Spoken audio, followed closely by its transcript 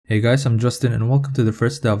Hey guys, I'm Justin and welcome to the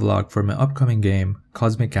first devlog for my upcoming game,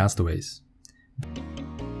 Cosmic Castaways.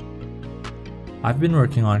 I've been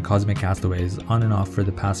working on Cosmic Castaways on and off for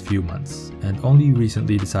the past few months, and only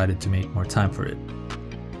recently decided to make more time for it.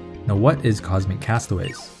 Now what is Cosmic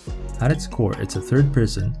Castaways? At its core, it's a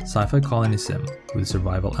third-person, sci-fi colony sim with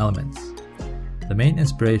survival elements. The main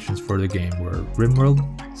inspirations for the game were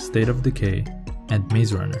RimWorld, State of Decay, and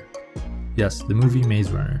Maze Runner. Yes, the movie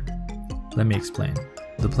Maze Runner. Let me explain.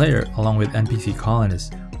 The player, along with NPC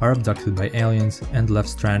colonists, are abducted by aliens and left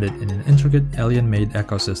stranded in an intricate alien-made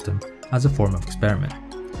ecosystem as a form of experiment.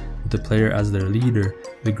 With the player as their leader,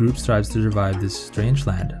 the group strives to survive this strange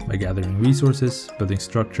land by gathering resources, building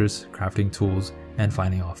structures, crafting tools, and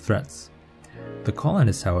fighting off threats. The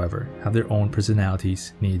colonists, however, have their own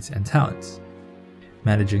personalities, needs, and talents.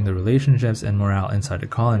 Managing the relationships and morale inside the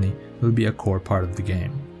colony will be a core part of the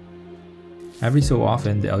game. Every so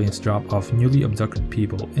often, the aliens drop off newly abducted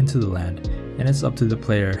people into the land, and it's up to the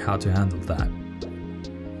player how to handle that.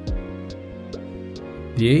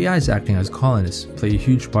 The AIs acting as colonists play a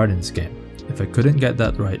huge part in this game. If I couldn't get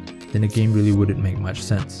that right, then the game really wouldn't make much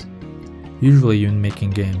sense. Usually when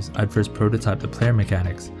making games, I'd first prototype the player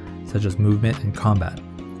mechanics, such as movement and combat.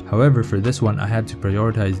 However, for this one I had to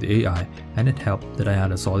prioritize the AI, and it helped that I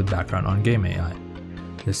had a solid background on game AI.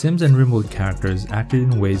 The Sims and RimWorld characters acted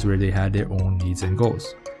in ways where they had their own needs and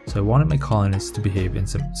goals, so I wanted my colonists to behave in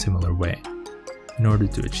some similar way. In order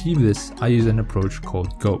to achieve this, I use an approach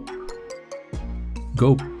called GOAP.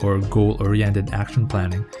 GOAP, or Goal-Oriented Action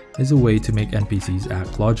Planning, is a way to make NPCs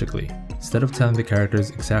act logically. Instead of telling the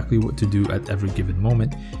characters exactly what to do at every given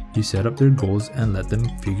moment, you set up their goals and let them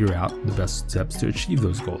figure out the best steps to achieve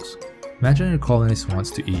those goals. Imagine your colonist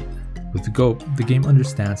wants to eat. With GOAP, the game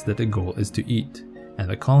understands that the goal is to eat, and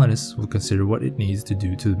the colonists will consider what it needs to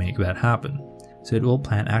do to make that happen. So it will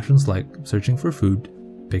plan actions like searching for food,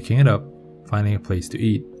 picking it up, finding a place to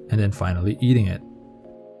eat, and then finally eating it.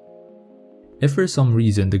 If for some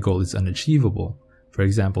reason the goal is unachievable, for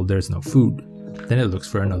example there's no food, then it looks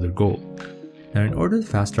for another goal. Now in order to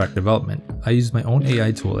fast track development, I use my own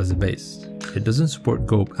AI tool as a base. It doesn't support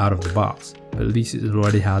GOAP out of the box, but at least it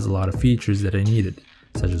already has a lot of features that I needed,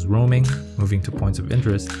 such as roaming, moving to points of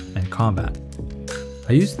interest, and combat.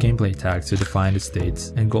 I used gameplay tags to define the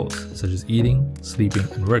states and goals, such as eating, sleeping,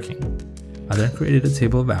 and working. I then created a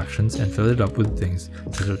table of actions and filled it up with things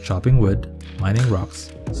such as chopping wood, mining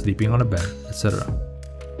rocks, sleeping on a bed, etc.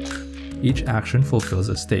 Each action fulfills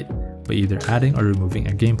a state by either adding or removing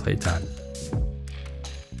a gameplay tag.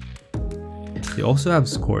 They also have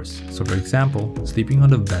scores, so for example, sleeping on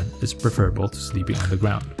the bed is preferable to sleeping on the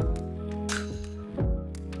ground.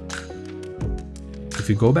 If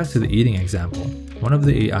you go back to the eating example, one of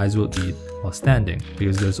the AIs will eat while standing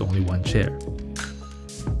because there's only one chair.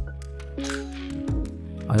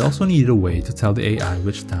 I also needed a way to tell the AI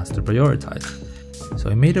which tasks to prioritize, so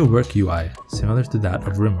I made a work UI similar to that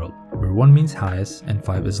of RimWorld, where 1 means highest and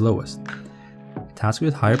 5 is lowest. Tasks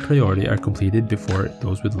with higher priority are completed before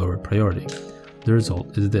those with lower priority. The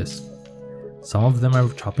result is this. Some of them are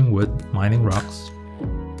chopping wood, mining rocks.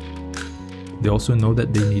 They also know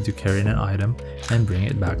that they need to carry an item and bring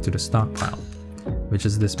it back to the stockpile, which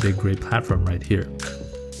is this big gray platform right here.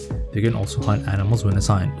 They can also hunt animals when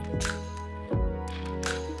assigned.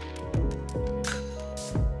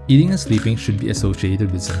 Eating and sleeping should be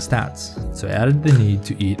associated with some stats, so I added the need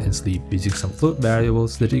to eat and sleep using some float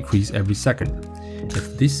variables that increase every second.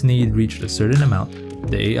 If this need reached a certain amount,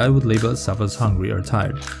 the AI would label itself as hungry or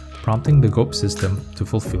tired, prompting the GOAP system to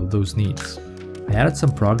fulfill those needs. I added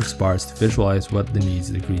some progress bars to visualize what the needs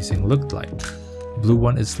decreasing looked like. Blue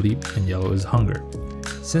one is sleep and yellow is hunger.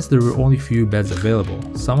 Since there were only few beds available,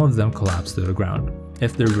 some of them collapsed to the ground.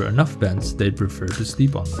 If there were enough beds, they'd prefer to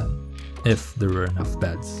sleep on them. If there were enough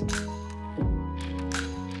beds.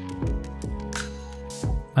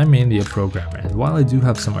 I'm mainly a programmer, and while I do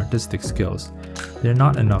have some artistic skills, they're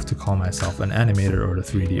not enough to call myself an animator or a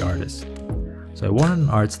 3D artist. So I wanted an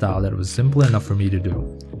art style that was simple enough for me to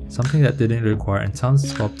do, something that didn't require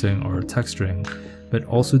intense sculpting or texturing, but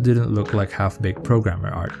also didn't look like half-baked programmer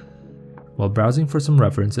art. While browsing for some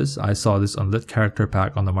references, I saw this unlit character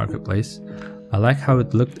pack on the marketplace. I like how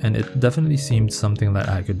it looked, and it definitely seemed something that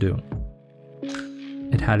I could do.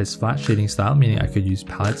 It had its flat shading style, meaning I could use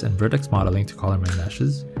palettes and vertex modeling to color my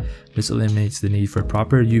meshes. This eliminates the need for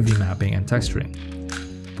proper UV mapping and texturing.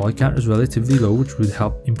 Poly count is relatively low, which would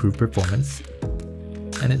help improve performance,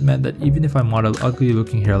 and it meant that even if I modeled ugly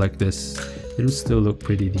looking hair like this, it would still look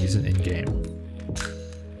pretty decent in game.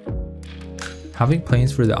 Having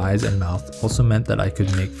planes for the eyes and mouth also meant that I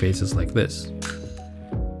could make faces like this.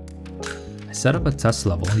 I set up a test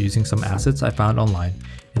level using some assets I found online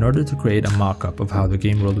in order to create a mock-up of how the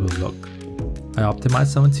game world will look. I optimized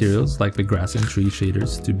some materials like the grass and tree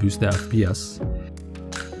shaders to boost the FPS,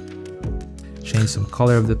 changed some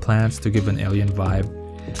color of the plants to give an alien vibe,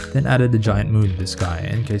 then added a giant moon in the sky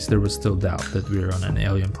in case there was still doubt that we were on an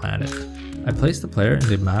alien planet. I placed the player in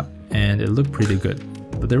the map and it looked pretty good,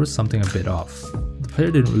 but there was something a bit off. The player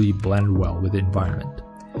didn't really blend well with the environment.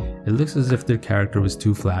 It looks as if their character was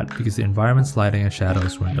too flat because the environment's lighting and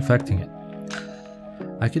shadows weren't affecting it.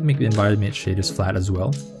 I could make the environment shaders flat as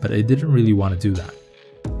well, but I didn't really want to do that.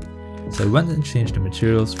 So I went and changed the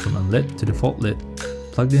materials from unlit to default lit,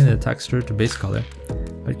 plugged in the texture to base color,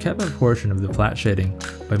 but kept a portion of the flat shading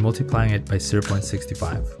by multiplying it by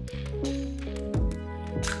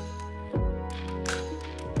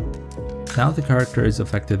 0.65. Now the character is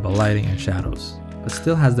affected by lighting and shadows, but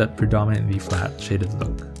still has that predominantly flat shaded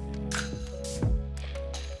look.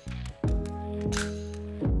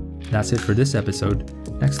 That's it for this episode.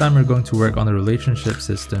 Next time we're going to work on the relationship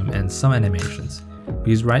system and some animations,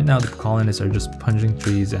 because right now the colonists are just punching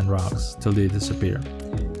trees and rocks till they disappear,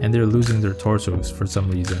 and they're losing their torsos for some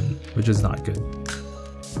reason, which is not good.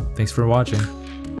 Thanks for watching.